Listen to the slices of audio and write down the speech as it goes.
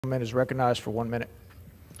gentleman is recognized for 1 minute.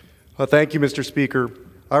 Thank you, Mr. Speaker.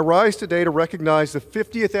 I rise today to recognize the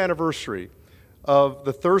 50th anniversary of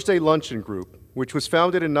the Thursday Luncheon Group, which was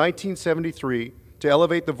founded in 1973 to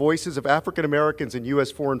elevate the voices of African Americans in U.S.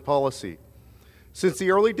 foreign policy. Since the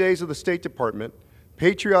early days of the State Department,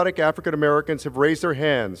 patriotic African Americans have raised their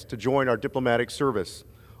hands to join our diplomatic service,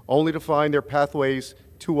 only to find their pathways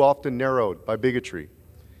too often narrowed by bigotry.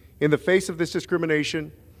 In the face of this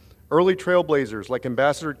discrimination, early trailblazers like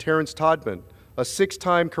Ambassador Terrence Todman, a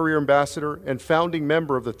 6-time career ambassador and founding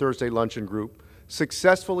member of the Thursday Luncheon Group,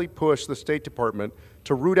 successfully pushed the State Department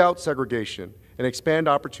to root out segregation and expand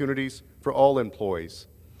opportunities for all employees.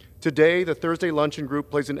 Today, the Thursday Luncheon Group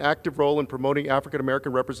plays an active role in promoting African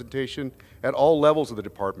American representation at all levels of the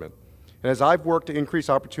department. And as I've worked to increase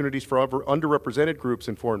opportunities for underrepresented groups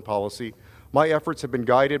in foreign policy, my efforts have been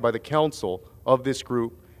guided by the counsel of this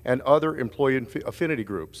group and other employee affinity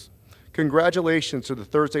groups. Congratulations to the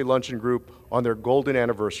Thursday Luncheon Group on their golden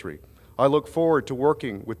anniversary. I look forward to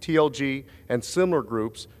working with TLG and similar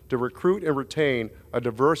groups to recruit and retain a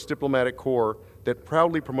diverse diplomatic corps that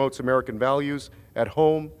proudly promotes American values at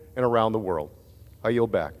home and around the world. I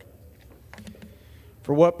yield back.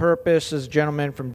 For what purpose is the gentleman from